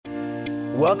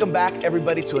Welcome back,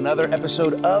 everybody, to another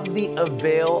episode of the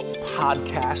Avail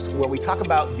podcast, where we talk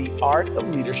about the art of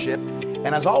leadership. And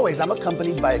as always, I'm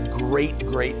accompanied by a great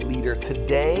leader.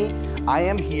 Today, I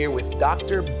am here with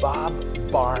Dr. Bob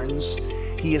Barnes.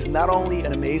 He is not only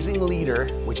an amazing leader,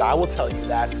 which I will tell you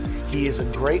that, he is a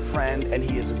great friend and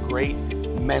he is a great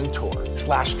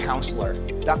mentor/counselor.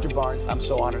 Dr. Barnes, I'm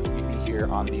so honored that you be here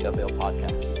on the Avail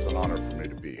podcast. It's an honor for me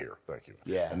to be here. Thank you.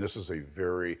 Yeah. And this is a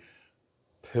very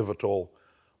pivotal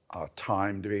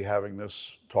time to be having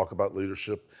this talk about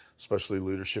leadership, especially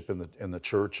leadership in the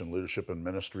church and leadership in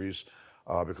ministries,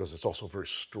 because it's also a very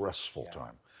stressful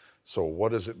time. So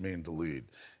what does it mean to lead?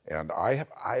 And I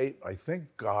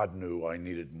think God knew I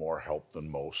needed more help than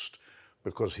most,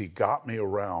 because he got me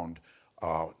around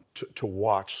to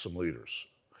watch some leaders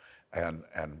and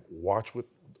watch what,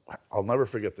 I'll never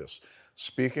forget this,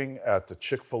 speaking at the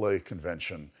Chick-fil-A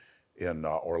convention in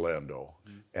Orlando,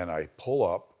 and I pull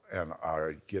up and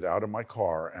I get out of my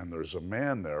car, and there's a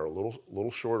man there, a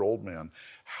little short old man,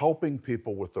 helping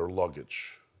people with their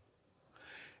luggage.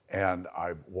 And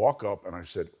I walk up and I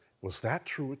said, "Was that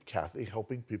true at Kathy,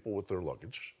 helping people with their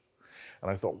luggage?"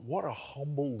 And I thought, what a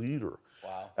humble leader.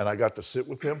 Wow. And I got to sit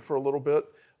with him for a little bit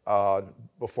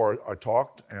before I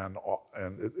talked, and all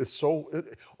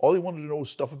he wanted to know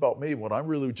was stuff about me, when I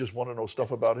really just want to know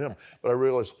stuff about him. But I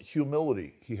realized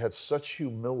humility. He had such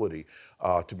humility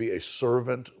to be a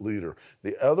servant leader.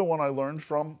 The other one I learned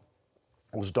from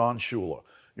was Don Shula.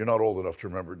 You're not old enough to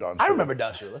remember Don Shula. I remember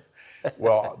Don Shula.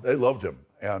 Well, they loved him.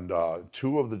 And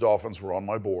two of the Dolphins were on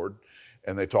my board,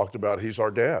 and they talked about he's our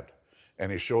dad. And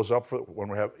he shows up for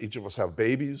when each of us have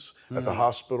babies at the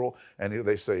hospital, and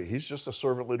they say, he's just a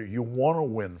servant leader. You want to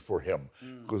win for him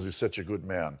because he's such a good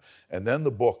man. And then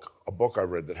a book I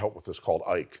read that helped with this called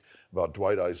Ike, about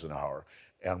Dwight Eisenhower.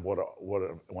 And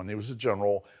when he was a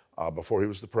general, before he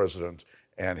was the president,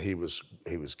 and he was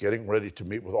getting ready to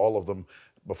meet with all of them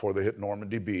before they hit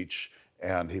Normandy Beach.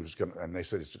 And they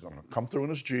said he's going to come through in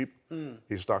his Jeep.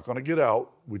 He's not going to get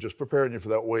out. We're just preparing you for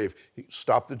that wave. He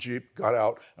stopped the Jeep, got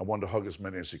out, and wanted to hug as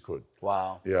many as he could.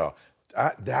 Wow. Yeah,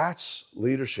 that's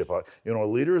leadership. A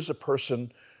leader is a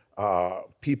person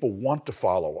people want to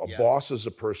follow. A boss is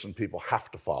a person people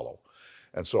have to follow.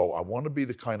 And so I want to be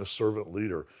the kind of servant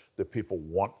leader that people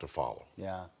want to follow.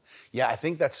 Yeah. I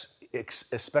think that's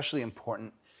especially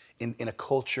important in a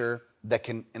culture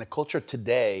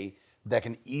today that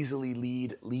can easily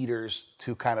lead leaders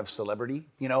to kind of celebrity,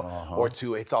 or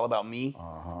to it's all about me,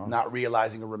 not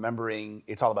realizing or remembering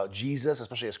it's all about Jesus,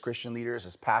 especially as Christian leaders,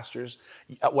 as pastors.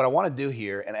 What I want to do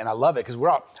here, and I love it, because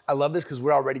I love this because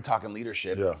we're already talking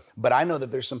leadership, but I know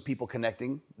that there's some people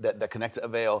connecting that connect to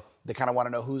Avail that kind of want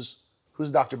to know who's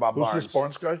Dr. Bob Barnes. Who's this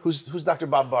Barnes guy? Who's Dr.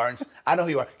 Bob Barnes? I know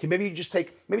who you are. Can maybe you just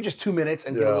take 2 minutes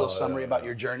and give a little summary about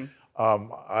your journey?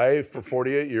 I, for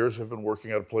 48 years, have been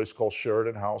working at a place called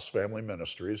Sheridan House Family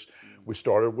Ministries. We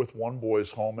started with one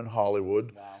boys' home in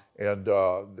Hollywood, and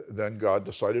then God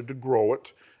decided to grow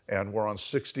it, and we're on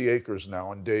 60 acres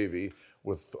now in Davie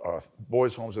with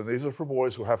boys' homes, and these are for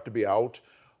boys who have to be out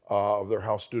of their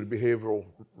house due to behavioral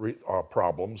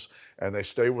problems, and they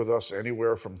stay with us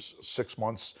anywhere from 6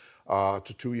 months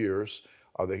to 2 years.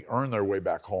 They earn their way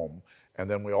back home. And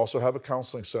then we also have a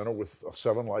counseling center with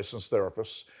 7 licensed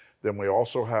therapists. Then we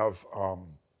also have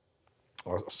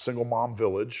a single mom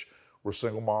village where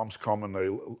single moms come and they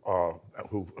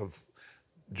who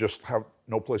have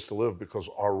no place to live because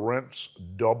our rents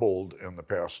doubled in the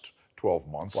past 12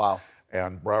 months. Wow.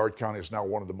 And Broward County is now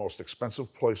one of the most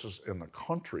expensive places in the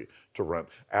country to rent.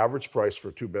 Average price for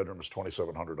a 2-bedroom is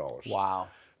 $2,700. Wow.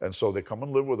 And so they come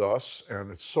and live with us, and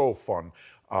it's so fun.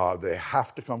 They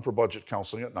have to come for budget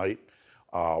counseling at night.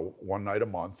 1 night a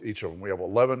month, each of them. We have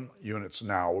 11 units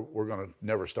now. We're going to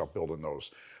never stop building those.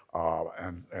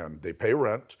 And they pay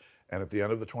rent, and at the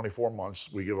end of the 24 months,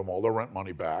 we give them all their rent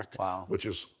money back, which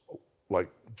is like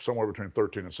somewhere between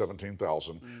 $13,000 and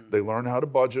 $17,000. They learn how to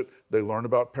budget, they learn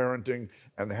about parenting,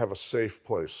 and they have a safe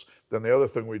place. Then the other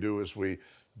thing we do is we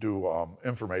do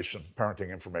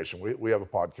parenting information. We have a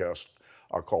podcast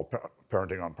called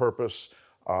Parenting on Purpose,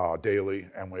 daily,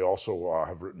 and we also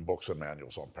have written books and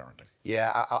manuals on parenting.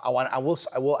 Yeah, I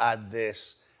will add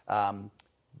this.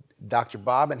 Dr.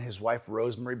 Bob and his wife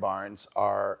Rosemary Barnes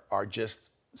are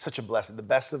just such a blessing, the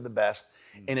best of the best.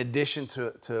 In addition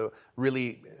to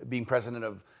really being president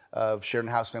of Sheridan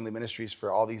House Family Ministries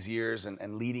for all these years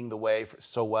and leading the way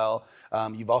so well,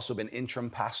 you've also been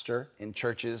interim pastor in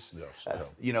churches,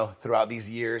 throughout these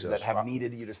years that have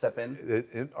needed you to step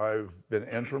in. I've been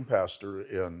interim pastor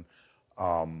in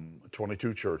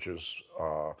 22 churches,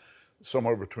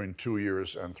 somewhere between 2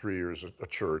 years and 3 years a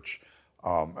church.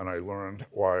 And I learned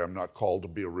why I'm not called to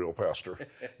be a real pastor.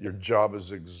 Your job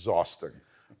is exhausting,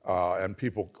 and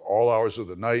people all hours of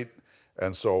the night.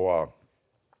 And so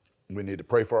we need to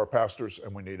pray for our pastors,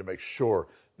 and we need to make sure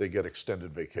they get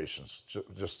extended vacations,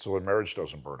 just so their marriage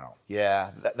doesn't burn out. Yeah,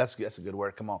 that's a good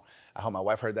word. Come on, I hope my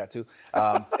wife heard that too.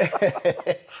 All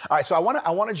right, so I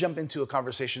want to jump into a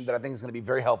conversation that I think is going to be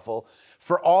very helpful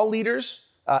for all leaders,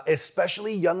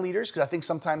 especially young leaders, because I think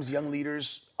sometimes young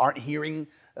leaders aren't hearing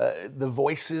the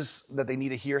voices that they need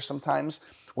to hear sometimes.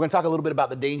 We're going to talk a little bit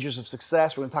about the dangers of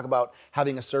success. We're going to talk about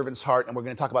having a servant's heart, and we're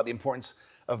going to talk about the importance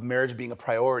of marriage being a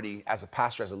priority as a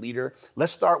pastor, as a leader.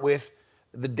 Let's start with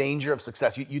the danger of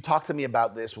success. You talked to me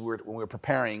about this when we were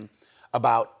preparing,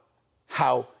 about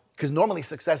how, because normally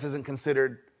success isn't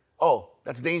considered, oh,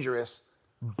 that's dangerous,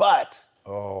 but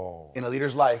in a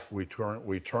leader's life. We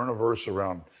turn a verse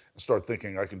around and start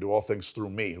thinking, I can do all things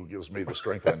through me, who gives me the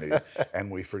strength I need. And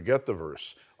we forget the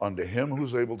verse, unto him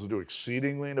who's able to do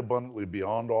exceedingly and abundantly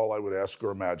beyond all I would ask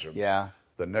or imagine. Yeah.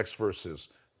 The next verse is,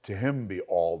 to him be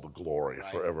all the glory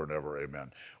forever and ever,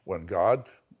 amen. When God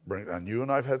and you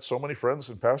and I've had so many friends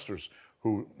and pastors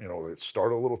who, they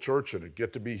start a little church and it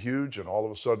get to be huge, and all of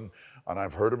a sudden, and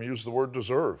I've heard them use the word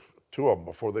deserve, two of them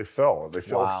before they fell, and they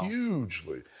fell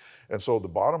hugely. And so the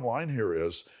bottom line here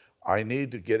is, I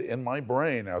need to get in my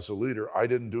brain as a leader, I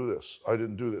didn't do this.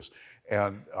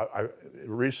 And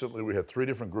recently we had 3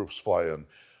 different groups fly in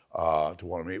to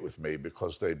want to meet with me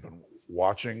because they'd been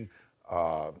watching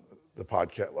the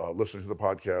podcast, listening to the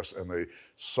podcast, and they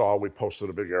saw we posted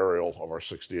a big aerial of our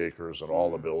 60 acres and all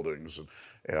the buildings,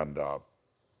 and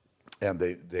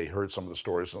they heard some of the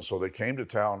stories, and so they came to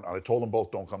town, and I told them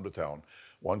both, don't come to town.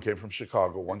 One came from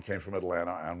Chicago, one came from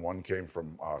Atlanta, and one came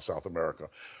from South America.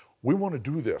 We want to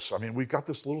do this. I mean, we got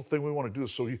this little thing we want to do.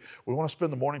 So we want to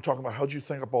spend the morning talking about, how'd you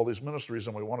think up all these ministries,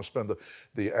 and we want to spend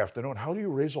the afternoon, how do you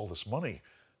raise all this money?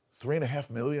 $3.5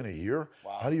 million a year?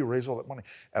 Wow. How do you raise all that money?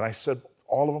 And I said,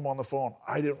 all of them on the phone,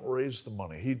 I didn't raise the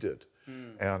money, he did.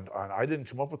 And I didn't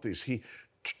come up with these. He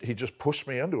just pushed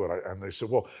me into it. And they said,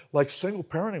 well, like single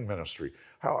parenting ministry,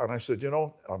 how? And I said,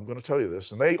 I'm going to tell you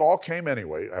this. And they all came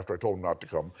anyway after I told them not to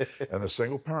come. And the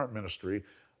single parent ministry,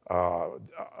 I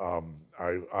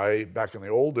back in the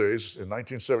old days, in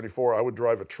 1974, I would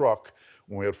drive a truck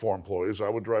when we had 4 employees. I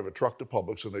would drive a truck to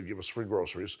Publix, and they'd give us free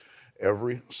groceries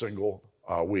every single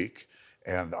week.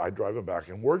 And I'd drive them back.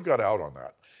 And word got out on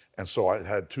that. And so I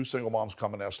had 2 single moms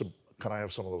come and ask them, can I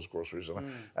have some of those groceries?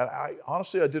 And I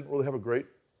honestly, I didn't really have a great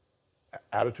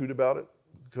attitude about it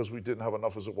because we didn't have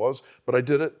enough as it was, but I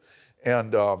did it.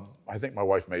 And I think my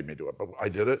wife made me do it, but I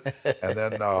did it. And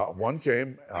then one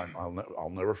came, and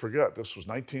I'll never forget, this was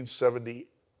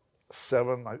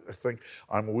 1977, I think.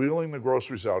 I'm wheeling the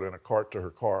groceries out in a cart to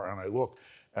her car, and I look,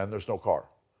 and there's no car.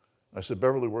 And I said,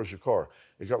 Beverly, where's your car?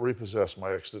 It got repossessed.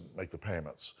 My ex didn't make the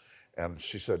payments. And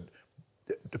she said,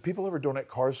 do people ever donate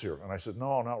cars here? And I said,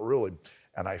 no, not really.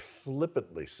 And I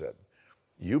flippantly said,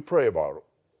 you pray about it,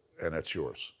 and it's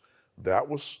yours. That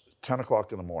was 10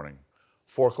 o'clock in the morning.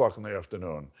 4 o'clock in the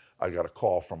afternoon, I got a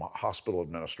call from a hospital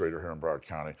administrator here in Broward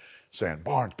County saying,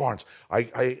 Barnes,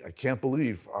 I can't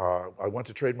believe I went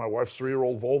to trade my wife's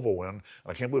 3-year-old Volvo in, and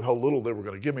I can't believe how little they were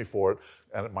going to give me for it.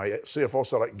 And my CFO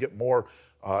said I can get more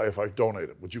if I donate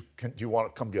it. Do you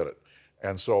want to come get it?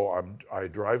 And so I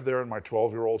drive there in my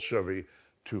 12-year-old Chevy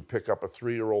to pick up a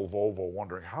 3-year-old Volvo,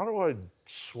 wondering, how do I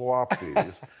swap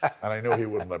these? And I knew he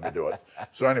wouldn't let me do it.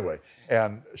 So anyway,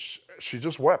 and she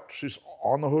just wept. She's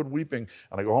on the hood weeping.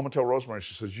 And I go home and tell Rosemary,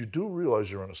 she says, you do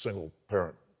realize you're in a single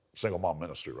mom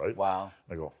ministry, right? Wow.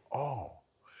 And I go, oh.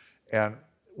 And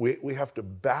we have to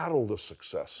battle the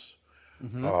success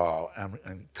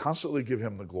and constantly give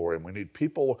him the glory. And we need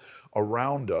people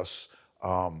around us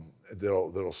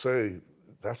that'll say,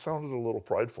 that sounded a little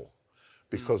prideful.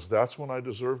 Because that's when I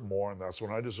deserve more, and that's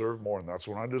when I deserve more, and that's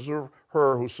when I deserve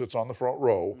her who sits on the front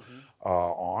row,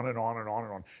 on and on and on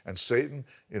and on. And Satan,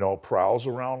 prowls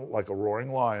around like a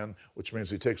roaring lion, which means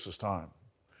he takes his time.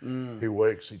 He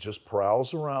wakes, he just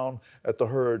prowls around at the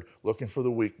herd looking for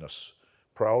the weakness.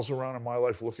 Prowls around in my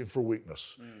life looking for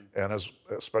weakness. And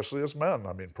especially as men,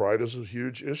 I mean, pride is a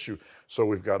huge issue. So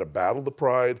we've got to battle the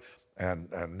pride and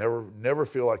never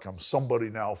feel like I'm somebody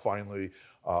now finally,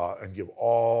 and give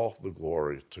all the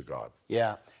glory to God.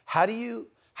 Yeah. How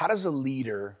does a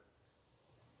leader,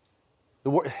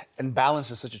 and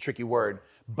balance is such a tricky word,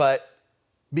 but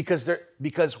because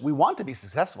we want to be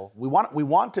successful. We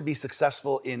want to be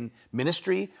successful in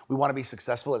ministry. We want to be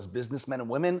successful as businessmen and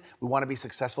women. We want to be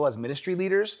successful as ministry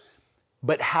leaders.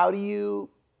 But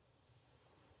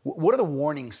what are the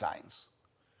warning signs?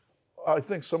 I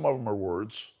think some of them are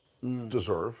words,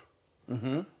 deserve.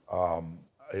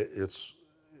 it's.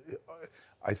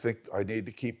 I think I need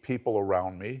to keep people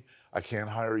around me. I can't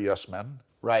hire yes men.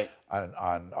 Right. And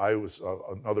I was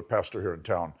another pastor here in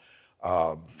town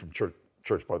from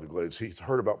Church by the Glades. He's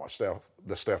heard about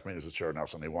the staff meetings at Sharon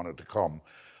House, and he wanted to come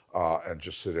and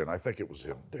just sit in. I think it was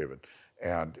him, David.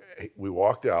 And we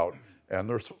walked out, and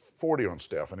there's 40 on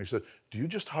staff. And he said, "Do you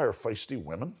just hire feisty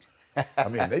women?" I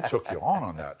mean, they took you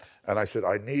on that. And I said,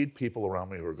 I need people around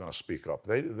me who are going to speak up.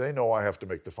 They know I have to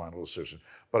make the final decision,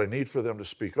 but I need for them to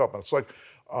speak up. And it's like,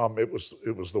 it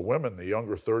was the women, the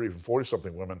younger 30 and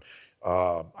 40-something women,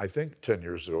 I think 10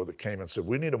 years ago, that came and said,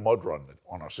 we need a mud run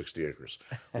on our 60 acres.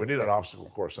 We need an obstacle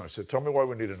course. And I said, tell me why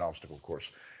we need an obstacle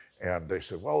course. And they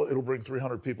said, well, it'll bring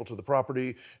 300 people to the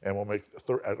property, and we'll make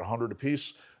at 100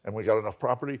 apiece, and we got enough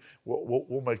property,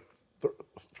 we'll make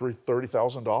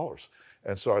 $30,000.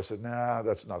 And so I said, nah,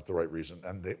 that's not the right reason.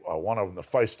 And one of them, the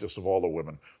feistiest of all the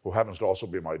women, who happens to also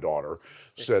be my daughter,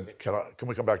 said, can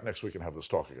we come back next week and have this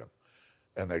talk again?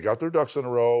 And they got their ducks in a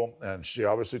row, and she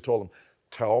obviously told them,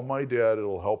 tell my dad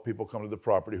it'll help people come to the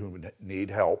property who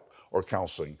need help or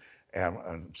counseling,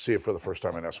 and see it for the first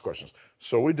time and ask questions.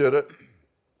 So we did it,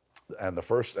 and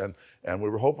we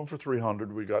were hoping for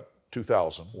 300. We got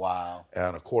 2,000. Wow.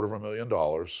 And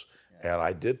 $250,000. And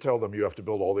I did tell them, you have to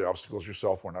build all the obstacles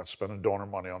yourself. We're not spending donor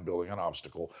money on building an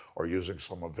obstacle or using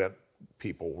some event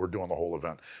people. We're doing the whole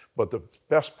event. But the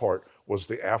best part was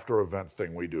the after-event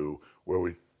thing we do, where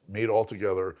we meet all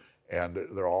together, and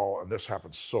and this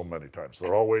happens so many times,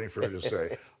 they're all waiting for me to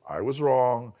say, I was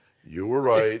wrong, you were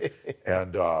right,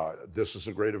 and this is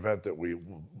a great event that we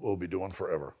will be doing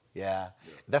forever. Yeah,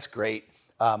 that's great.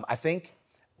 I think,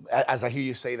 as I hear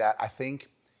you say that, I think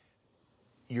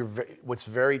what's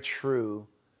very true,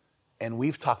 and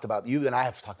you and I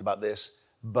have talked about this,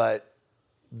 but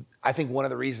I think one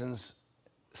of the reasons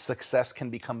success can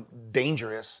become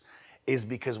dangerous is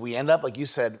because we end up, like you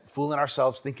said, fooling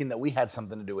ourselves, thinking that we had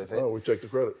something to do with it. Oh, we take the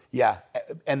credit. Yeah,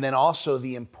 and then also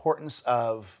the importance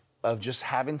of just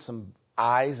having some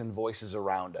eyes and voices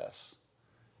around us.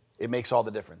 It makes all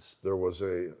the difference.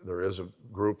 There is a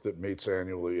group that meets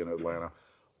annually in Atlanta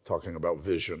talking about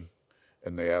vision.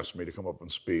 And they asked me to come up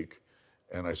and speak.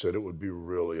 And I said, it would be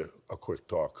really a quick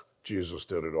talk. Jesus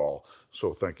did it all.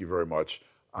 So thank you very much.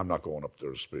 I'm not going up there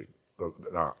to speak.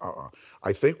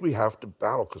 I think we have to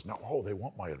battle, because now, they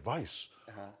want my advice.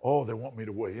 Oh, they want me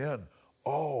to weigh in.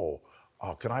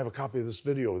 Can I have a copy of this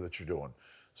video that you're doing?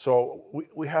 So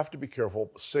we have to be careful.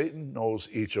 Satan knows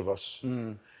each of us.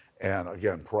 And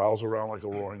again, prowls around like a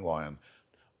roaring lion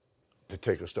to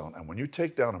take us down. And when you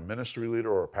take down a ministry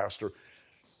leader or a pastor,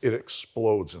 it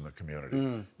explodes in the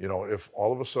community. You know, if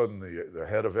all of a sudden the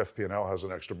head of FP&L has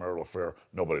an extramarital affair,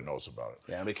 nobody knows about it.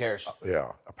 Yeah, nobody cares.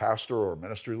 A pastor or a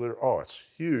ministry leader, it's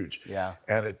huge. Yeah.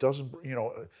 And it doesn't,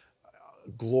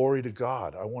 glory to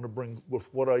God. I want to bring,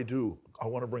 with what I do, I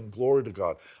want to bring glory to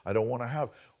God. I don't want to have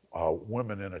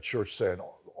women in a church saying,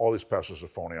 all these pastors are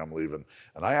phony, I'm leaving.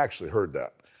 And I actually heard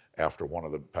that after one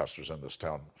of the pastors in this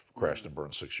town crashed and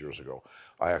burned 6 years ago.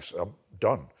 I'm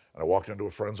done. And I walked into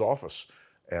a friend's office,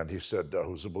 and he said,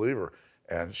 who's a believer?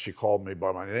 And she called me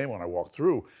by my name when I walked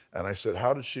through. And I said,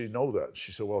 how did she know that?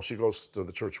 She said, well, she goes to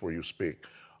the church where you speak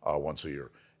once a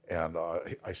year. And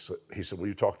he said, will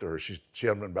you talk to her? She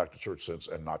hadn't been back to church since,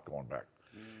 and not going back.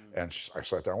 And I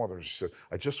sat down with her, and she said,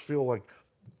 I just feel like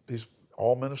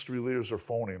all ministry leaders are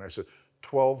phony. And I said,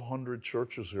 1,200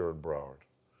 churches here in Broward.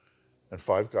 And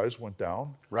 5 guys went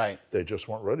down. Right. They just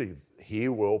weren't ready. He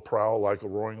will prowl like a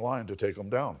roaring lion to take them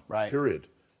down. Right. Period.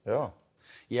 Yeah.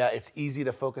 Yeah, it's easy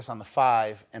to focus on the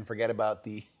 5 and forget about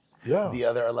the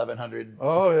other 1,100.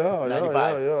 Oh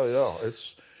yeah.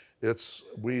 It's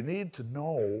we need to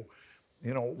know.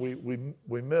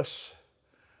 We miss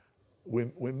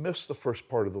the first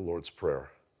part of the Lord's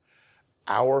Prayer.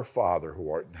 Our Father who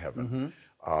art in heaven.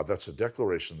 That's a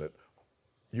declaration that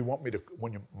you want me to,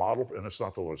 when you model, and it's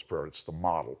not the Lord's Prayer, it's the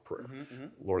model prayer.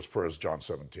 Lord's Prayer is John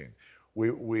 17.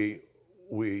 We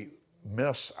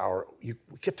miss we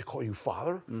get to call you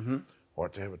Father, or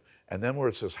to heaven. And then where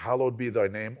it says, hallowed be thy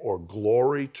name, or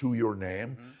glory to your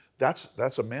name,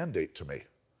 that's a mandate to me,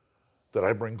 that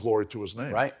I bring glory to his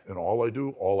name. Right. In all I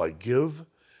do, all I give,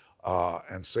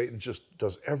 and Satan just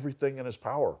does everything in his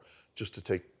power just to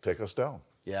take us down.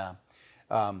 Yeah.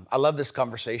 I love this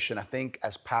conversation. I think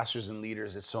as pastors and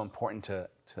leaders, it's so important to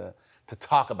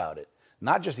talk about it.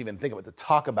 Not just even think about it, to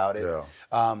talk about it.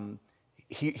 Yeah.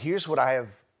 Here's what I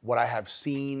have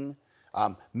seen.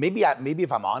 Maybe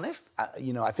if I'm honest,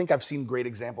 I think I've seen great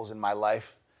examples in my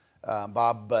life,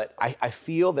 Bob. But I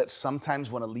feel that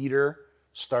sometimes when a leader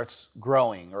starts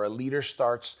growing, or a leader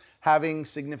starts having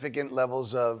significant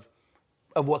levels of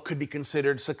of what could be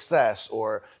considered success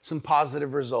or some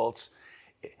positive results,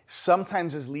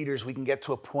 sometimes as leaders, we can get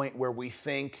to a point where we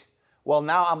think, well,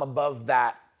 now I'm above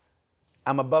that.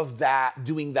 I'm above that,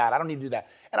 doing that. I don't need to do that.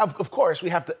 And of course, we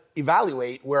have to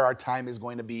evaluate where our time is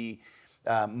going to be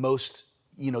most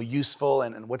useful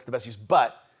and what's the best use.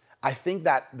 But I think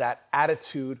that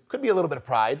attitude could be a little bit of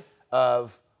pride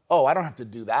of, oh, I don't have to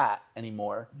do that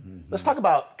anymore. Mm-hmm. Let's talk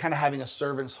about kind of having a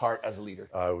servant's heart as a leader.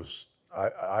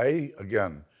 I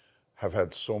again, have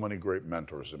had so many great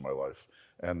mentors in my life.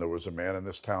 And there was a man in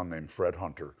this town named Fred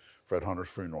Hunter's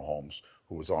Funeral Homes,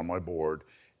 who was on my board.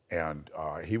 And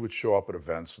he would show up at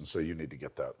events and say, you need to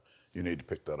get that. You need to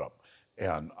pick that up.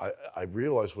 And I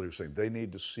realized what he was saying. They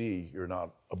need to see you're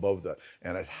not above that.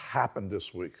 And it happened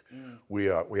this week. We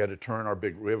had to turn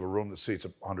we have a room that seats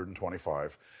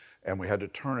 125, and we had to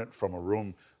turn it from a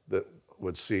room that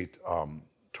would seat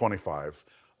 25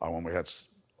 when we had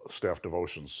staff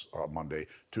devotions Monday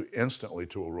instantly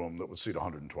to a room that would seat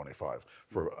 125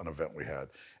 for an event we had.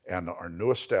 And our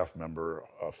newest staff member,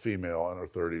 a female in her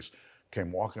 30s,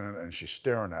 came walking in, and she's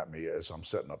staring at me as I'm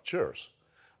setting up chairs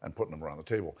and putting them around the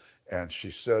table. And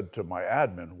she said to my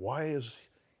admin, why is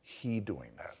he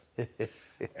doing that?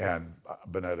 And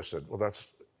Bonetta said, well,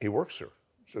 he works here.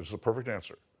 So it's the perfect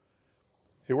answer.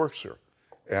 He works here.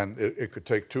 And it could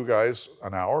take 2 guys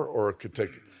an hour, or it could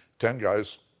take 10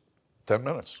 guys 10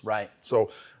 minutes. Right.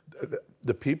 So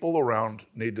the people around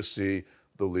need to see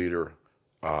the leader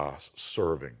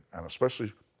serving, and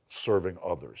especially serving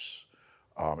others.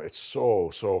 It's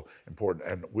so important.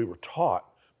 And we were taught,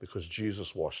 because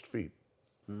Jesus washed feet.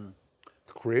 The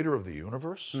creator of the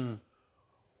universe, and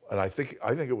I think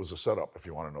it was a setup, if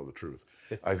you want to know the truth.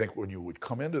 I think when you would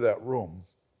come into that room,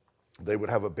 they would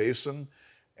have a basin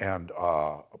and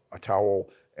a towel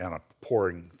and a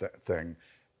pouring thing,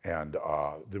 and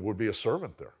there would be a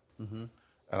servant there. Mm-hmm.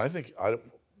 And I think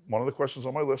one of the questions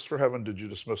on my list for heaven, did you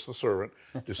dismiss the servant,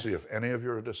 to see if any of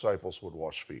your disciples would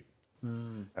wash feet?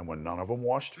 And when none of them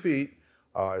washed feet,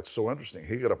 it's so interesting.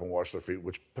 He got up and washed their feet,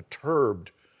 which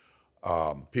perturbed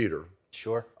Peter.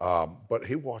 Sure. But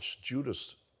he washed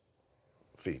Judas'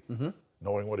 feet,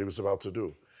 knowing what he was about to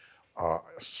do.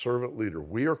 Servant leader.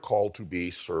 We are called to be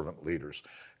servant leaders.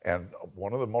 And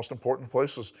one of the most important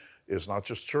places is not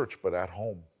just church, but at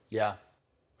home. Yeah.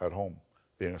 At home.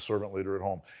 Being a servant leader at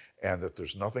home. And that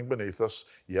there's nothing beneath us.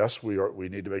 Yes, we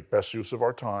need to make best use of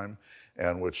our time,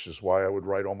 and which is why I would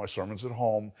write all my sermons at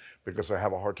home, because I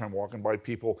have a hard time walking by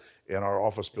people in our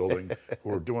office building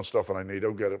who are doing stuff, and I need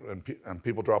to get it. And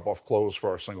people drop off clothes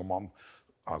for our single mom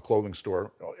clothing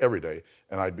store every day,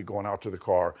 and I'd be going out to the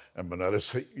car, and Bonetta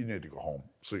say, you need to go home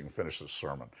so you can finish this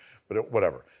sermon. But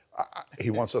whatever. He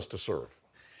wants us to serve.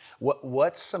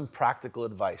 What's some practical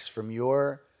advice from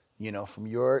your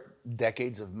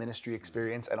decades of ministry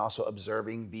experience and also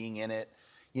observing, being in it?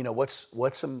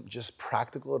 What's some just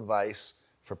practical advice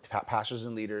for pastors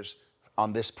and leaders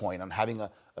on this point, on having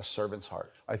a servant's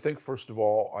heart? I think, first of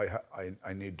all,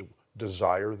 I need to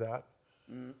desire that.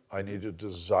 I need to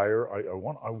desire, I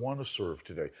want to serve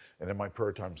today. And in my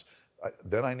prayer times,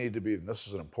 then I need to be, and this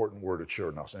is an important word at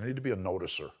Sheridan House, I need to be a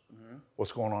noticer.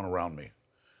 What's going on around me?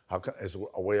 Is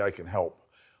a way I can help.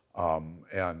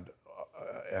 And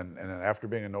after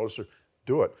being a noticer,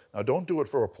 do it. Now, don't do it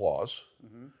for applause.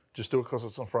 Just do it because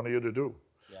it's in front of you to do.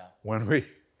 Yeah.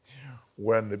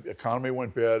 When the economy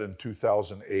went bad in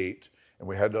 2008, and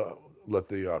we had to let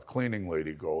the cleaning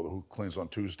lady go, who cleans on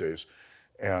Tuesdays,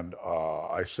 and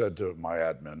I said to my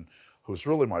admin, who's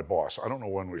really my boss, I don't know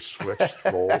when we switched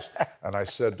roles, and I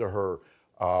said to her,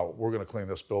 we're going to clean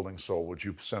this building, so would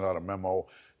you send out a memo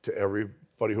to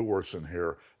everybody who works in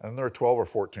here, and there are 12 or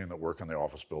 14 that work in the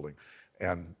office building,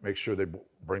 and make sure they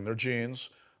bring their jeans,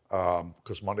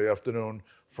 because Monday afternoon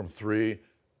from 3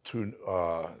 to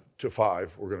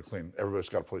 5, we're going to clean. Everybody's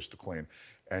got a place to clean.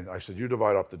 And I said, you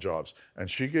divide up the jobs. And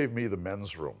she gave me the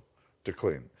men's room to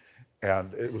clean.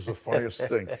 And it was the funniest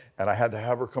thing. And I had to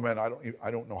have her come in.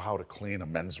 I don't know how to clean a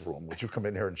men's room. Would you come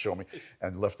in here and show me?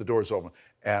 And left the doors open.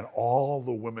 And all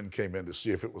the women came in to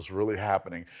see if it was really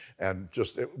happening. And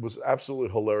it was an absolutely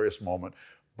hilarious moment.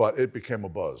 But it became a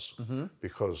buzz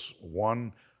because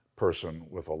one person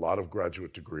with a lot of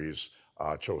graduate degrees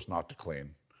chose not to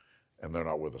clean, and they're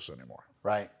not with us anymore.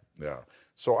 Right. Yeah.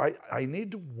 So I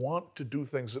need to want to do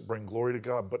things that bring glory to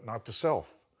God, but not to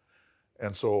self.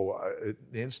 And so it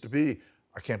needs to be,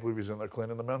 I can't believe he's in there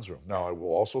cleaning the men's room. Now, I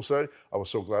will also say, I was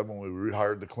so glad when we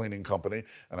rehired the cleaning company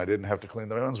and I didn't have to clean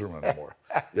the men's room anymore.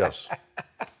 Yes.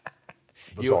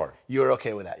 Bizarre. You were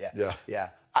okay with that, yeah. Yeah. Yeah.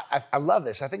 I love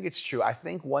this. I think it's true. I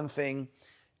think one thing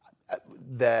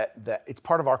that it's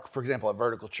part of our, for example, at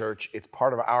Vertical Church, it's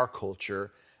part of our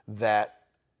culture that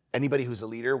anybody who's a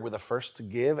leader, we're the first to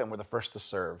give and we're the first to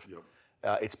serve.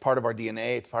 It's part of our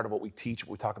DNA. It's part of what we teach,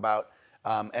 what we talk about.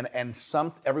 And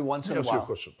every once in a Let me ask you while. a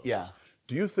question. Yeah.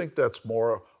 Do you think that's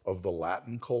more of the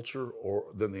Latin culture or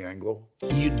than the Anglo?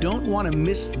 You don't want to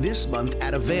miss this month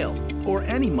at Avail, or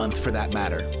any month for that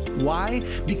matter. Why?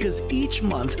 Because each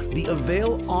month, the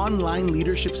Avail Online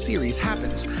Leadership Series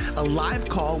happens, a live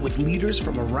call with leaders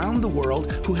from around the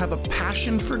world who have a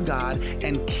passion for God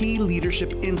and key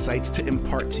leadership insights to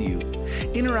impart to you.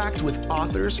 Interact with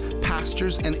authors,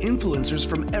 pastors, and influencers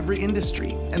from every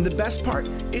industry. And the best part,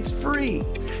 it's free.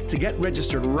 To get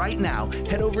registered right now,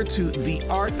 head over to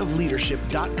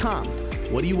theartofleadership.com.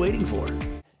 What are you waiting for?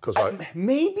 Because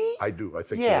Maybe? I do. I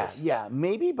think Yeah, it is. yeah,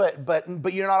 maybe, but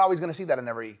you're not always going to see that in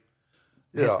every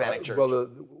Hispanic church. Well,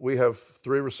 we have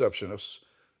 3 receptionists.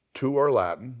 2 are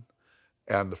Latin.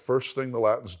 And the first thing the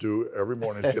Latins do every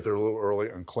morning is get there a little early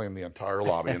and clean the entire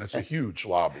lobby. And it's a huge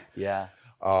lobby. Yeah.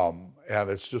 And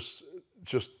it's just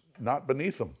not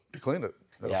beneath them to clean it.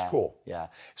 That's cool. Yeah.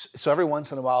 So every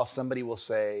once in a while, somebody will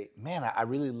say, "Man, I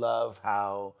really love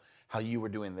how you were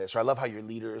doing this," or "I love how your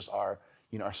leaders are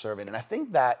serving." And I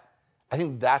think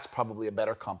that's probably a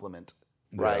better compliment,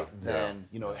 right? Than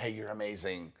 "Hey, you're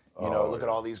amazing." Look at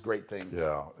all these great things.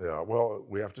 Yeah. Well,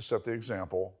 we have to set the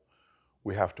example.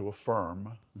 We have to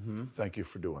affirm. Thank you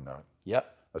for doing that.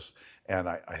 Yep. And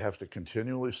I have to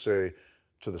continually say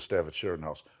to the staff at Sheridan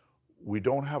House, we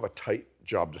don't have a tight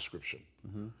job description.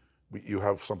 You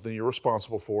have something you're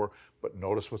responsible for, but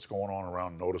notice what's going on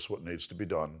around, notice what needs to be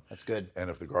done. That's good. And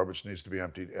if the garbage needs to be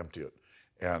emptied, empty it.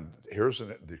 And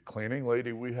the cleaning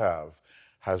lady we have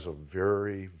has a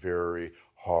very, very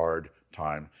hard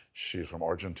time. She's from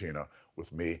Argentina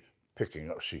with me picking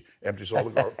up. She empties all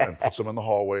the garbage and puts them in the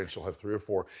hallway, and she'll have 3 or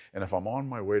 4. And if I'm on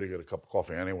my way to get a cup of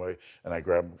coffee anyway, and I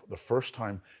grab the first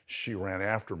time she ran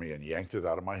after me and yanked it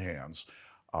out of my hands.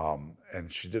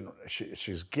 And she didn't.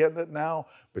 She's getting it now,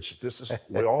 but this is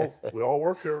we all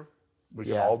work here. We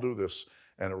can all do this,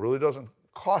 and it really doesn't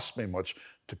cost me much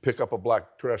to pick up a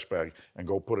black trash bag and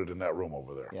go put it in that room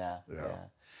over there.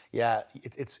 Yeah.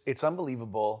 It's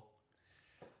unbelievable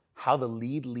how the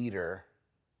leader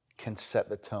can set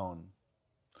the tone.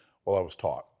 Well, I was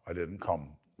taught. I didn't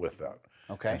come with that.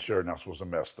 Okay. And Sheridan House was a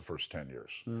mess the first 10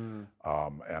 years, and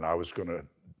I was gonna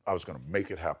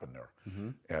make it happen there.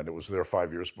 And it was there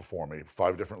 5 years before me,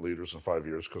 5 different leaders in 5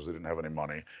 years because they didn't have any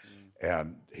money.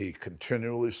 And he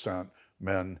continually sent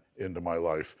men into my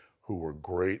life who were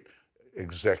great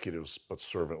executives but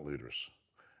servant leaders.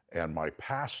 And my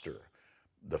pastor,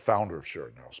 the founder of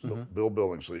Sheridan House, Bill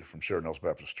Billingsley from Sheridan House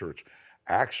Baptist Church,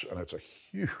 and it's a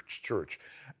huge church,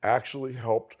 actually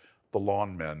helped the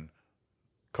lawn men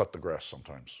cut the grass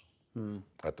sometimes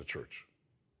at the church.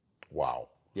 Wow.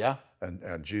 Yeah.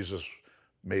 And Jesus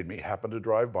made me happen to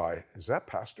drive by. Is that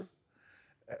pastor?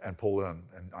 And pull in.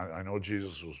 And I know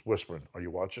Jesus was whispering, "Are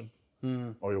you watching?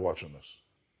 Are you watching this?"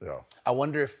 Yeah. I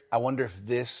wonder if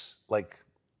this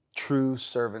true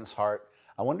servant's heart,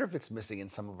 I wonder if it's missing in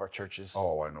some of our churches.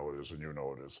 Oh, I know it is, and you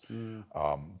know it is.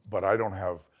 But I don't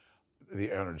have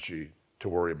the energy to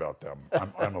worry about them.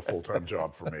 I'm a full-time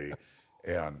job for me.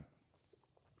 And,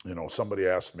 somebody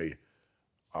asked me,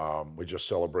 we just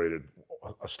celebrated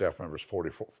a staff member's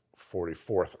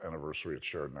 44th anniversary at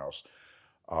Sheridan House.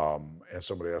 And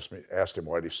somebody asked him,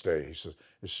 why'd he stay? He says,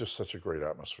 it's just such a great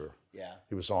atmosphere. Yeah.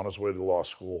 He was on his way to law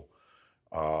school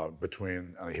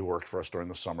he worked for us during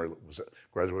the summer,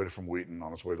 graduated from Wheaton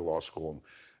on his way to law school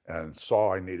and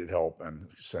saw I needed help and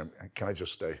he said, can I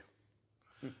just stay?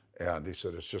 And he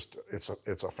said,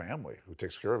 it's a family who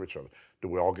takes care of each other. Do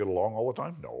we all get along all the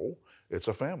time? No, it's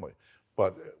a family.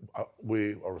 But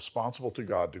we are responsible to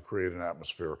God to create an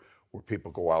atmosphere where people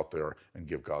go out there and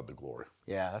give God the glory.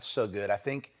 Yeah, that's so good. I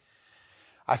think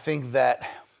that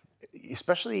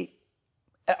especially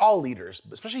all leaders,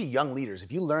 especially young leaders,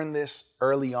 if you learn this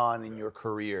early on in your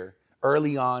career,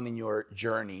 early on in your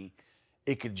journey,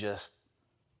 it could just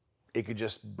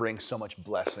bring so much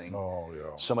blessing. Oh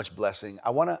yeah. So much blessing.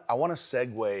 I wanna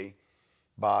segue,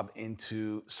 Bob,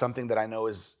 into something that I know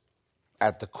is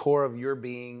at the core of your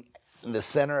being, in the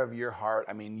center of your heart.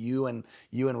 I mean, you and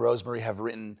Rosemary have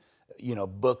written,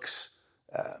 books,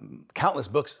 countless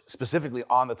books specifically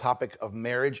on the topic of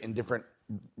marriage in different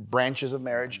branches of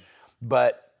marriage.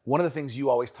 But one of the things you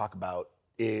always talk about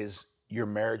is your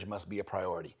marriage must be a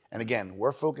priority. And again,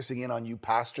 we're focusing in on you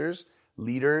pastors,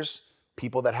 leaders,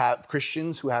 people that have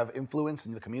Christians who have influence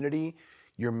in the community.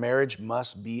 Your marriage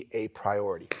must be a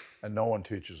priority. And no one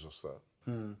teaches us that.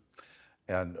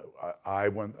 And I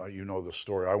went, the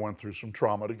story, I went through some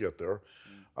trauma to get there.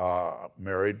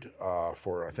 married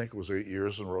for, I think it was 8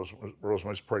 years, and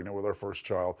Rosemary's pregnant with our first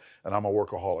child, and I'm a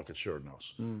workaholic at Sheridan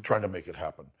House, trying to make it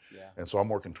happen. Yeah. And so I'm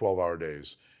working 12-hour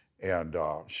days. And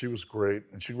she was great,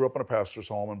 and she grew up in a pastor's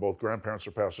home, and both grandparents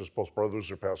are pastors, both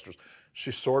brothers are pastors.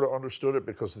 She sort of understood it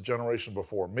because the generation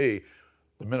before me,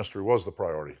 the ministry was the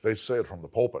priority. They say it from the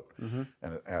pulpit,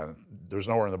 and there's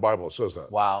nowhere in the Bible that says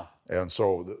that. Wow. And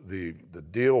so the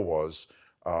deal was,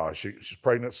 she's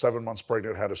pregnant, 7 months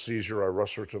pregnant, had a seizure. I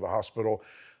rushed her to the hospital.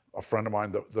 A friend of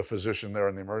mine, the physician there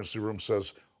in the emergency room,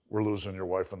 says, "We're losing your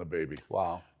wife and the baby.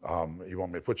 Wow. You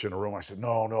want me to put you in a room?" I said,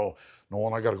 no,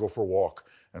 and I got to go for a walk.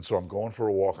 And so I'm going for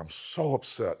a walk. I'm so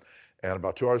upset. And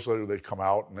about 2 hours later, they come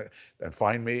out and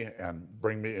find me and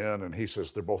bring me in. And he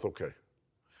says, "They're both okay."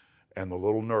 And the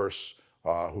little nurse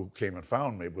who came and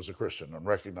found me was a Christian and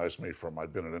recognized me from,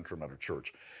 I'd been at Interim at her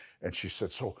church. And she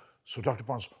said, so Dr.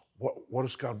 Barnes, what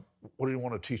do you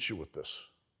want to teach you with this?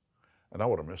 And I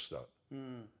would have missed that.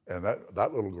 And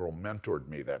that little girl mentored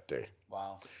me that day.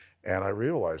 Wow. And I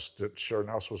realized that Sheridan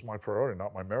House was my priority,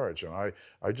 not my marriage. And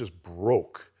I just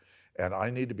broke. And I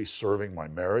need to be serving my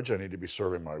marriage. I need to be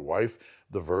serving my wife.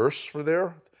 The verse for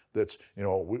there, that's,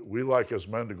 we like as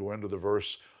men to go into the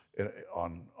verse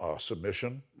on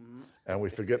submission. And we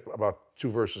forget about 2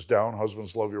 verses down,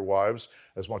 husbands, love your wives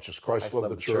as much as Christ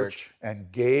loved the church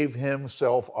and gave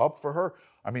himself up for her.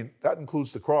 I mean, that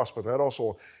includes the cross, but that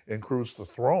also includes the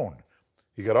throne.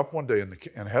 He got up one day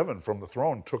in heaven from the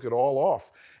throne, took it all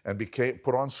off, and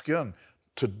put on skin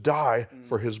to die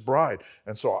for his bride.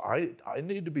 And so I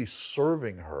need to be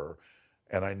serving her,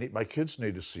 and my kids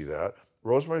need to see that.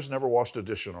 Rosemary's never washed a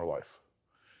dish in her life.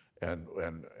 And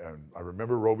I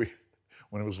remember Roby,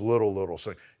 when he was little,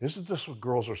 saying, "Isn't this what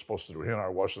girls are supposed to do?" He and I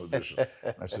are washing the dishes.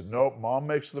 And I said, "No, Mom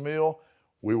makes the meal,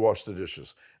 we wash the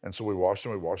dishes." And so we washed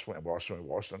them,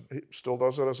 and he still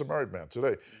does that as a married man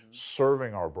today,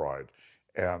 serving our bride.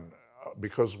 And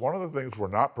because one of the things we're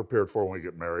not prepared for when we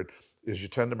get married is you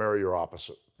tend to marry your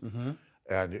opposite.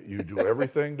 And you do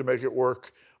everything to make it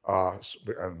work.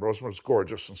 And Rosemary's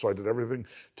gorgeous, and so I did everything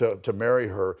to marry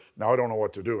her. Now I don't know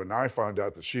what to do. And now I find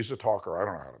out that she's a talker. I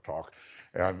don't know how to talk.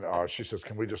 And she says,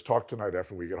 "Can we just talk tonight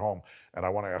after we get home?" And I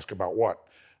want to ask about what.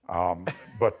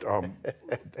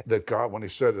 That God, when he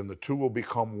said, "And the two will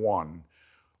become one,"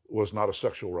 was not a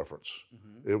sexual reference.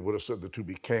 It would have said the two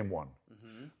became one.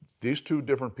 These two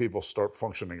different people start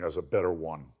functioning as a better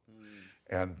one.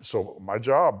 And so my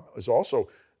job is also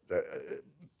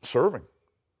serving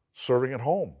at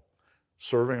home,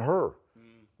 serving her.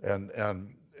 And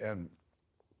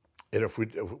if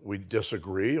we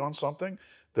disagree on something,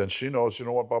 then she knows, you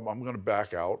know what, Bob, I'm going to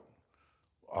back out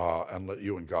and let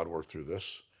you and God work through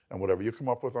this. And whatever you come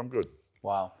up with, I'm good.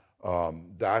 Wow.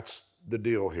 That's the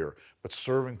deal here. But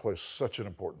serving plays such an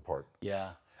important part.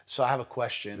 Yeah. So I have a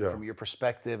question from your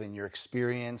perspective and your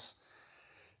experience.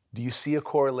 Do you see a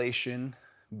correlation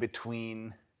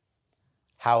between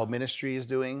how a ministry is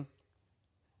doing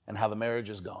and how the marriage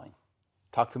is going?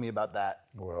 Talk to me about that.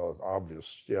 Well, it's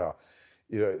obvious, yeah.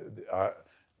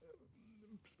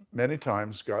 Many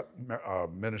times,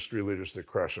 ministry leaders that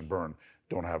crash and burn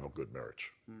don't have a good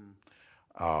marriage.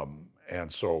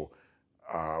 And so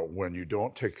when you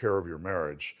don't take care of your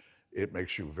marriage, it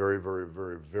makes you very, very,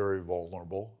 very, very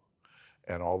vulnerable.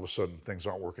 And all of a sudden, things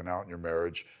aren't working out in your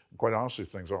marriage. Quite honestly,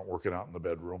 things aren't working out in the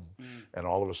bedroom. And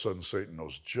all of a sudden, Satan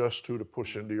knows just who to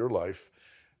push into your life.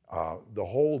 The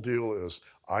whole deal is,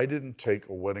 I didn't take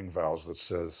a wedding vows that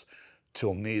says,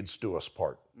 "Till needs do us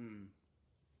part."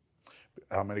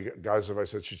 How many guys have I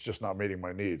said, "She's just not meeting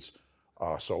my needs"?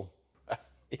 So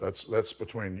that's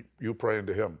between you praying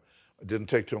to him. I didn't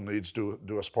take till needs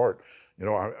do us part.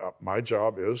 My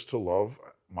job is to love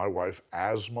my wife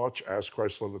as much as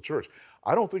Christ loved the church.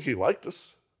 I don't think he liked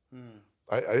us.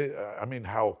 I mean,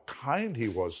 how kind he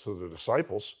was to the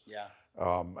disciples. Yeah.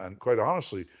 And quite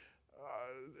honestly,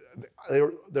 they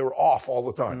were off all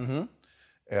the time.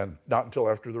 And not until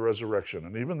after the resurrection.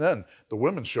 And even then, the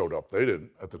women showed up. They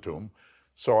didn't at the tomb.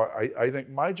 So I think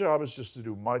my job is just to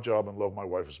do my job and love my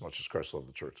wife as much as Christ loved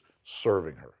the church,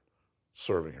 serving her.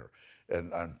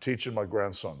 And I'm teaching my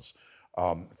grandsons.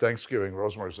 Thanksgiving,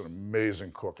 Rosemary's an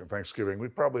amazing cook. And Thanksgiving, we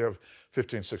probably have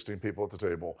 15, 16 people at the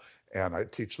table. And I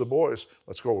teach the boys,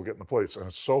 let's go, we're getting the plates. And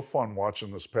it's so fun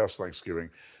watching this past Thanksgiving,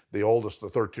 the oldest, the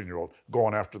 13-year-old,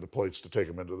 going after the plates to take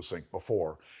them into the sink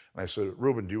before. And I said,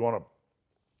 "Reuben, do you want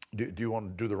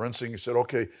to do the rinsing?" He said,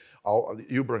 "Okay,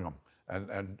 you bring them."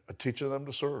 And teaching them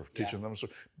to serve,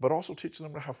 but also teaching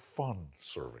them to have fun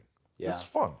serving. Yeah. It's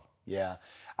fun. Yeah.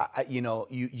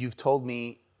 You've told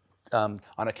me on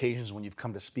occasions when you've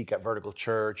come to speak at Vertical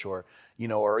Church, or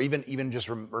even just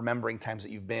remembering times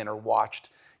that you've been or watched,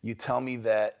 You tell me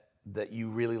that you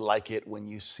really like it when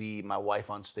you see my wife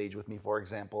on stage with me, for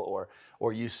example,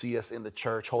 or you see us in the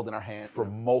church holding our hand. For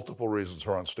multiple reasons,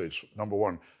 her on stage. Number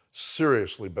one,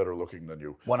 seriously better looking than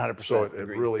you. 100%. So it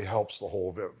really helps the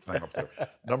whole thing up there.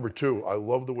 Number two, I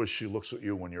love the way she looks at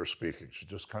you when you're speaking. She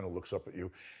just kind of looks up at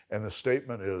you. And the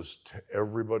statement is to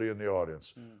everybody in the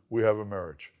audience, we have a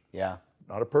marriage. Yeah.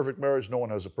 Not a perfect marriage. No one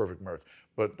has a perfect marriage.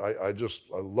 But I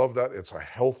love that. It's a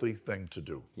healthy thing to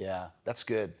do. Yeah, that's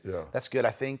good. Yeah. That's good.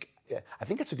 I think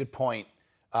it's a good point.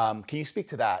 Can you speak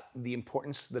to that? The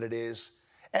importance that it is,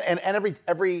 and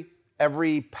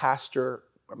every pastor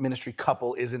ministry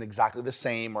couple isn't exactly the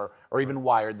same or even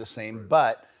wired the same,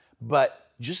 but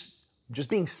just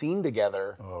being seen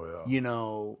together. Oh yeah. You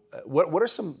know, what are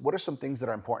some things that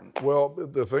are important? Well,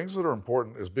 the things that are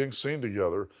important is being seen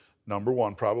together. Number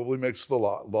one, probably makes the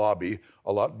lobby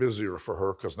a lot busier for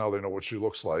her because now they know what she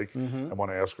looks like and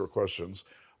want to ask her questions.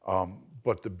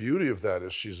 But the beauty of that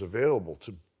is she's available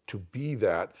to be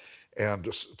that, and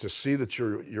to see that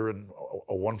you're in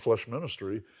a one flesh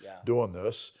ministry doing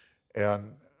this.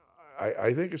 And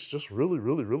I think it's just really,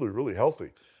 really, really, really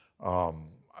healthy.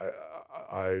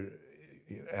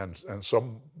 And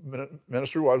some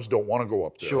ministry wives don't want to go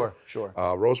up there. Sure.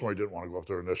 Rosemary didn't want to go up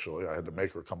there initially. I had to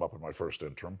make her come up in my first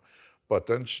interim. But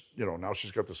then, now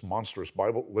she's got this monstrous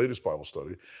ladies' Bible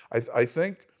study. I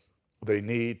think they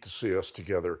need to see us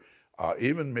together,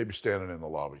 even maybe standing in the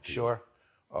lobby. Sure.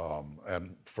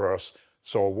 And for us,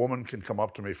 so a woman can come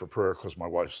up to me for prayer because my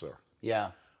wife's there.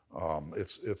 Yeah.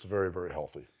 It's very, very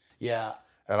healthy. Yeah.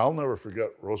 And I'll never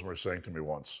forget Rosemary saying to me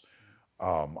once,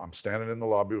 I'm standing in the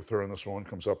lobby with her, and this woman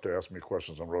comes up to ask me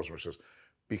questions, and Rosemary says,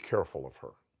 be careful of her.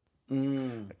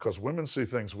 Because women see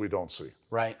things we don't see.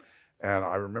 Right. And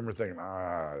I remember thinking,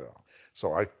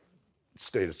 so I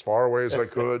stayed as far away as I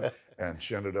could, and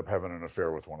she ended up having an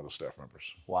affair with one of the staff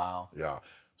members. Wow. Yeah.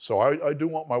 So I do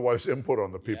want my wife's input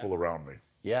on the people around me.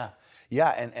 Yeah. Yeah.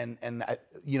 And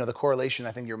the correlation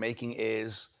I think you're making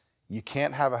is you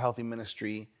can't have a healthy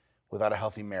ministry without a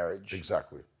healthy marriage.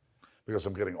 Exactly. Because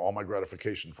I'm getting all my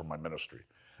gratification from my ministry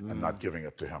and not giving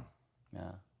it to him.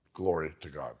 Yeah. Glory to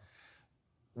God.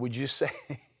 Would you say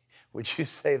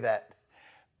that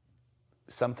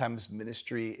sometimes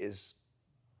ministry is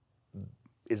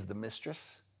the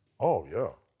mistress? Oh, yeah.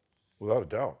 Without a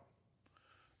doubt.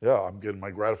 Yeah, I'm getting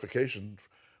my gratification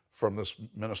from this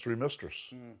ministry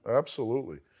mistress.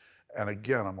 Absolutely. And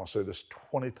again, I'm going to say this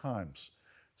 20 times.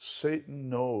 Satan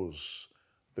knows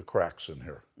the cracks in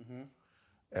here.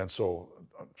 And so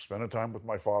spending time with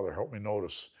my father helped me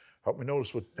notice. Help me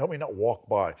not walk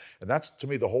by. And that's, to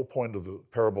me, the whole point of the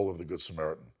parable of the Good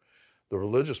Samaritan. The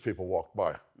religious people walked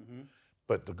by.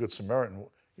 But the Good Samaritan,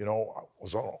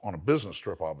 was on a business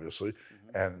trip, obviously,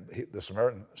 and the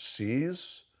Samaritan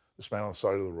sees this man on the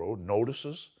side of the road,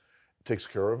 notices, takes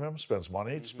care of him, spends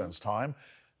money, spends time.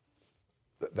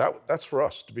 That's for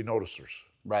us to be noticers.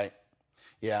 Right.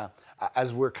 Yeah.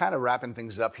 As we're kind of wrapping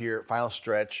things up here, final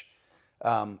stretch,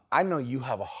 I know you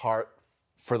have a heart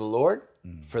for the Lord,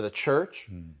 for the church,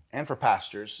 and for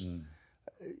pastors.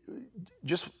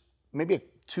 Just maybe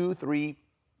 2-3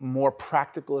 more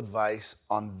practical advice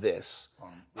on this.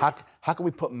 How can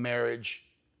we put marriage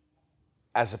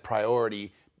as a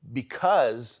priority,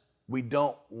 because we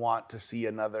don't want to see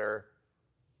another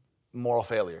moral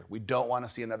failure. We don't want to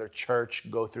see another church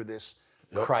go through this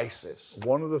crisis.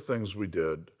 One of the things we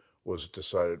did was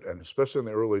decided, and especially in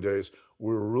the early days,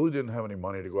 we really didn't have any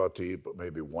money to go out to eat, but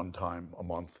maybe one time a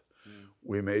month.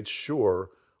 We made sure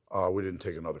we didn't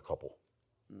take another couple.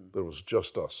 It was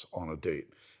just us on a date.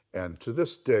 And to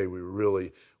this day,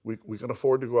 we can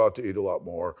afford to go out to eat a lot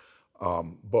more,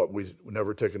 but we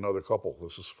never take another couple.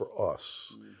 This is for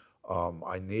us.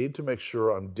 I need to make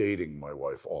sure I'm dating my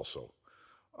wife also,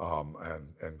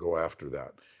 and go after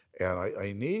that. And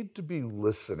I need to be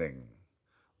listening,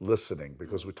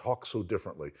 because we talk so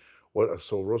differently.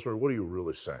 So Rosemary, what are you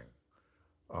really saying?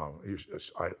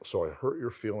 So I hurt your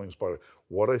feelings by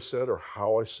what I said or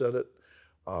how I said it.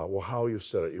 Well, how you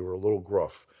said it, you were a little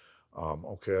gruff.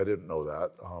 Okay, I didn't know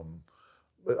that.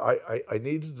 But I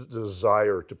need the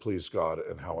desire to please God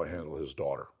and how I handle his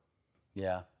daughter.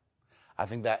 Yeah. I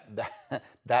think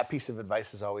that piece of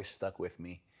advice has always stuck with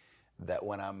me, that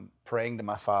when I'm praying to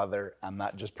my father, I'm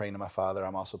not just praying to my father,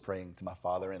 I'm also praying to my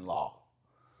father-in-law.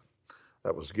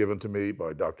 That was given to me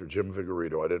by Dr. Jim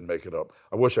Vigorito. I didn't make it up.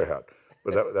 I wish I had,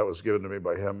 but that was given to me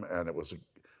by him, and it was a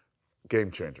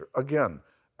game changer. Again,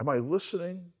 am I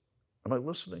listening? Am I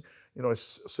listening? I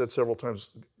said several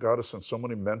times, God has sent so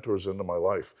many mentors into my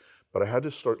life, but I had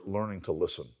to start learning to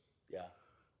listen. Yeah.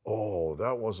 Oh,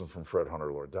 that wasn't from Fred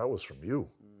Hunter, Lord. That was from you,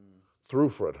 through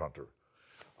Fred Hunter.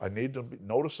 I need to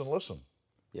notice and listen.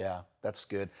 Yeah, that's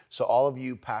good. So all of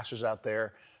you pastors out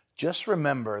there, just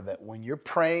remember that when you're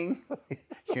praying,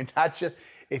 you're not just,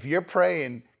 if you're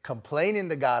praying, complaining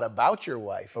to God about your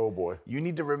wife, Oh boy. you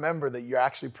need to remember that you're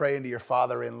actually praying to your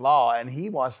father-in-law, and he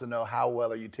wants to know how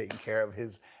well are you taking care of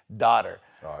his daughter.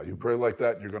 You pray like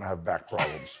that, and you're going to have back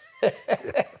problems.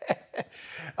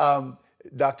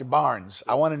 Dr. Barnes,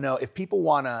 I want to know if people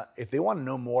if they want to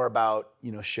know more about,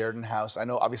 Sheridan House. I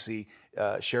know obviously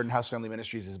Sheridan House Family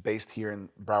Ministries is based here in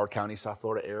Broward County, South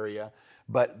Florida area.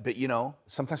 But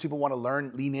sometimes people want to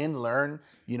lean in, learn,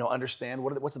 understand.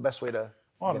 What's the best way to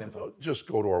get info? Just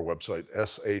go to our website,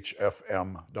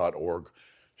 shfm.org.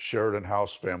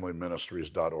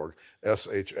 SheridanHouseFamilyMinistries.org,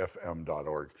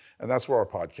 shfm.org. And that's where our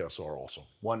podcasts are also.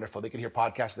 Wonderful. They can hear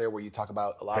podcasts there where you talk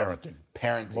about a lot of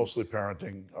parenting. Mostly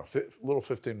parenting, little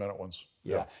 15-minute ones.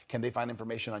 Yeah. Can they find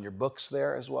information on your books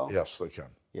there as well? Yes, they can.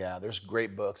 Yeah, there's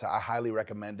great books. I highly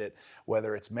recommend it,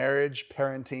 whether it's marriage,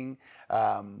 parenting,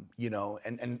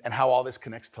 and how all this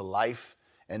connects to life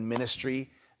and ministry.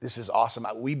 This is awesome.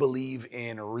 We believe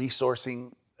in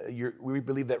resourcing. We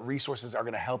believe that resources are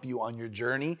going to help you on your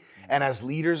journey. And as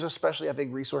leaders especially, I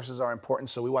think resources are important.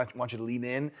 So we want you to lean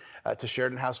in to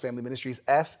Sheridan House Family Ministries,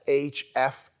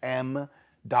 shfm.org.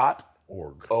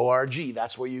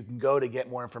 That's where you can go to get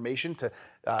more information, to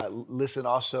listen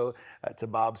also to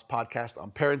Bob's podcast on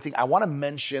parenting. I want to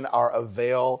mention our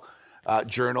Avail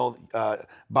journal.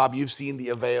 Bob, you've seen the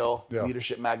Avail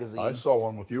Leadership Magazine. I saw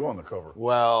one with you on the cover.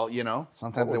 Well,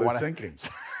 sometimes What they were want they to... thinking?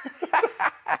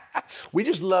 We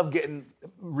just love getting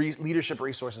leadership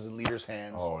resources in leaders'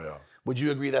 hands. Oh, yeah. Would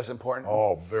you agree that's important?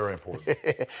 Oh, very important.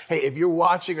 Hey, if you're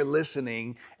watching or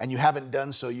listening and you haven't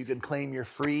done so, you can claim your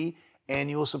free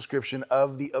annual subscription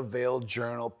of the Avail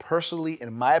Journal. Personally,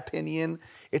 in my opinion,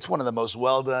 it's one of the most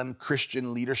well-done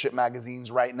Christian leadership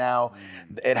magazines right now.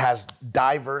 It has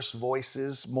diverse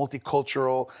voices,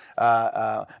 multicultural,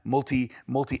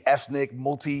 multi-ethnic,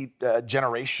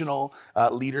 multi-generational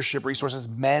leadership resources,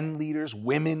 men leaders,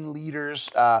 women leaders.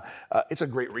 It's a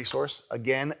great resource.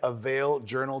 Again,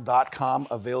 availjournal.com,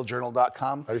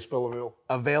 availjournal.com. How do you spell Avail?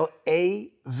 Avail,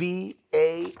 A-V-A-I-L,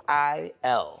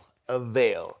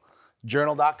 Avail.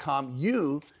 Journal.com.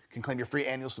 You can claim your free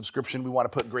annual subscription. We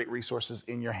want to put great resources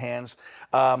in your hands.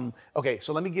 Okay,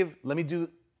 so let me do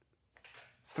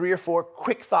 3 or 4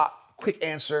 quick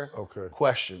answer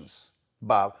questions.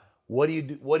 Bob, what do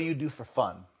you do for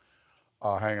fun?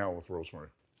 Hang out with Rosemary.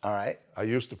 All right. I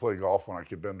used to play golf when I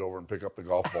could bend over and pick up the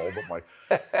golf ball, but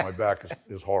my back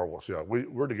is horrible. So yeah,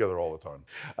 we're together all the time.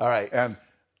 All right. And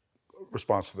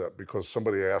response to that, because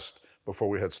somebody asked before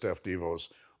we had staff devos,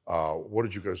 what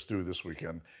did you guys do this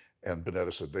weekend? And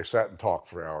Bonetta said, they sat and talked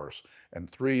for hours. And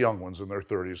 3 young ones in their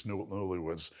 30s,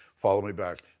 newlyweds, followed me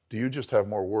back. Do you just have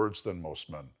more words than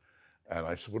most men? And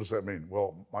I said, what does that mean?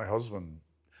 Well, my husband,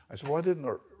 I said, well, I didn't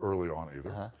early on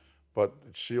either. But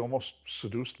she almost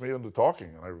seduced me into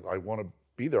talking. And I want to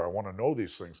be there. I want to know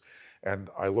these things. And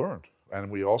I learned.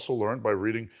 And we also learned by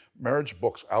reading marriage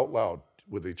books out loud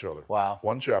with each other. Wow.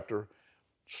 1 chapter,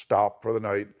 stop for the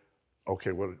night.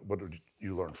 Okay, what did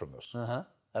you learn from this?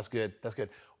 That's good. That's good.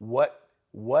 What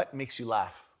makes you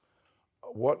laugh?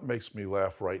 What makes me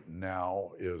laugh right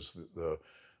now is the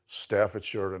staff at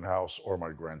Sheridan House or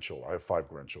my grandchildren. I have 5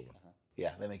 grandchildren.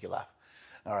 Yeah, they make you laugh.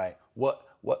 All right.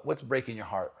 What's breaking your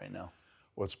heart right now?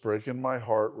 What's breaking my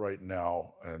heart right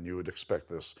now, and you would expect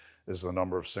this, is the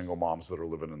number of single moms that are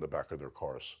living in the back of their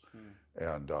cars.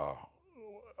 And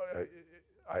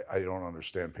I don't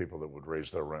understand people that would raise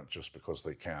their rent just because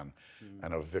they can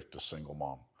and evict a single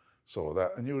mom. So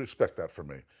that, and you would expect that from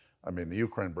me. I mean, the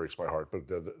Ukraine breaks my heart, but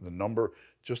the number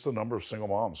of single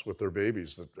moms with their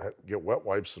babies that get wet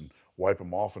wipes and wipe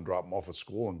them off and drop them off at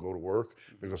school and go to work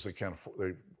because they can't.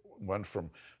 They went from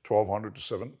 1,200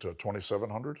 to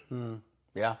 2,700.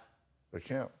 Yeah. They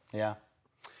can't. Yeah.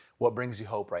 What brings you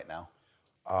hope right now?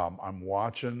 I'm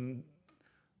watching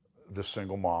the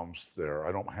single moms there.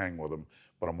 I don't hang with them,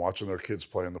 but I'm watching their kids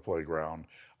play in the playground.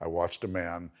 I watched a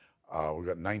man. We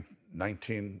got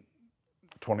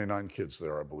 29 kids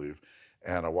there, I believe.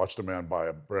 And I watched a man buy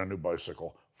a brand new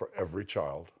bicycle for every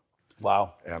child.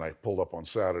 Wow. And I pulled up on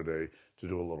Saturday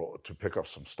to pick up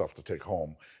some stuff to take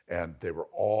home. And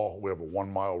we have a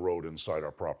 1-mile road inside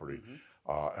our property.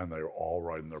 And they were all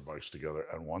riding their bikes together.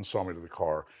 And one saw me to the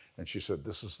car and she said,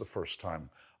 this is the first time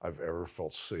I've ever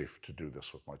felt safe to do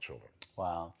this with my children.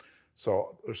 Wow.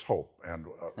 So there's hope. And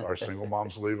our single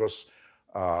moms leave us,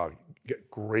 get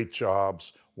great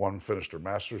jobs. One finished her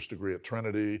master's degree at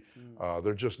Trinity.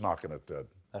 They're just knocking it dead.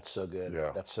 That's so good.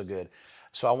 Yeah. That's so good.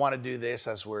 So I want to do this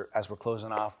as we're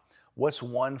closing off. What's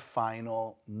one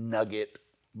final nugget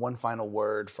one final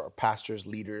word for our pastors,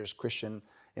 leaders, Christian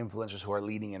influencers who are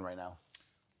leading in right now?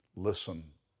 Listen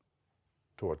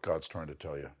to what God's trying to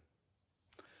tell you.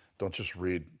 Don't just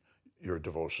read your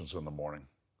devotions in the morning.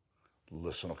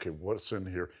 Listen, okay, what's in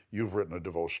here? You've written a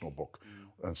devotional book.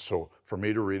 And so for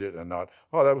me to read it and not,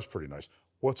 oh, that was pretty nice.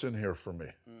 What's in here for me?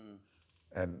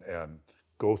 And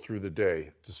go through the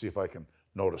day to see if I can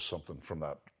notice something from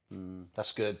that.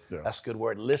 That's good. Yeah. That's a good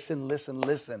word. Listen, listen,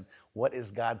 listen. What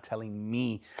is God telling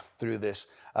me through this?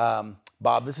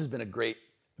 Bob, this has been a great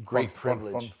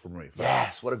privilege. Fun for me.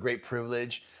 Yes, what a great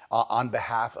privilege. On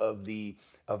behalf of the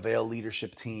Avail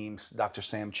leadership teams, Dr.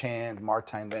 Sam Chand,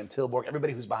 Martijn Van Tilborg,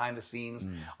 everybody who's behind the scenes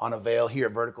on Avail here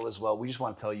at Vertical as well, we just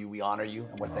want to tell you we honor you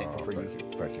and we're thankful for you.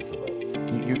 Thank you for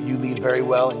that. You lead very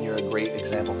well and you're a great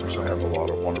example for I so have many. a lot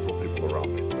of wonderful people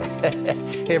around me. Thank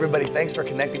you. Hey everybody, thanks for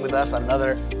connecting with us on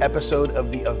another episode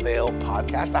of the Avail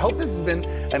podcast. I hope this has been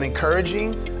an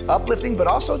encouraging, uplifting, but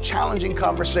also challenging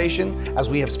conversation as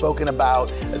we have spoken about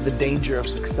the danger of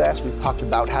success. We've talked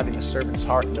about having a servant's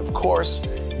heart, and of course,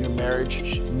 your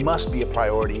marriage must be a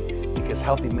priority because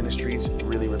healthy ministries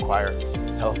really require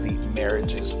healthy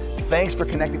marriages. Thanks for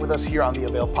connecting with us here on the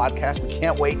Avail podcast. We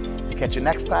can't wait to catch you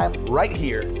next time right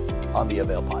here on the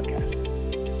Avail podcast.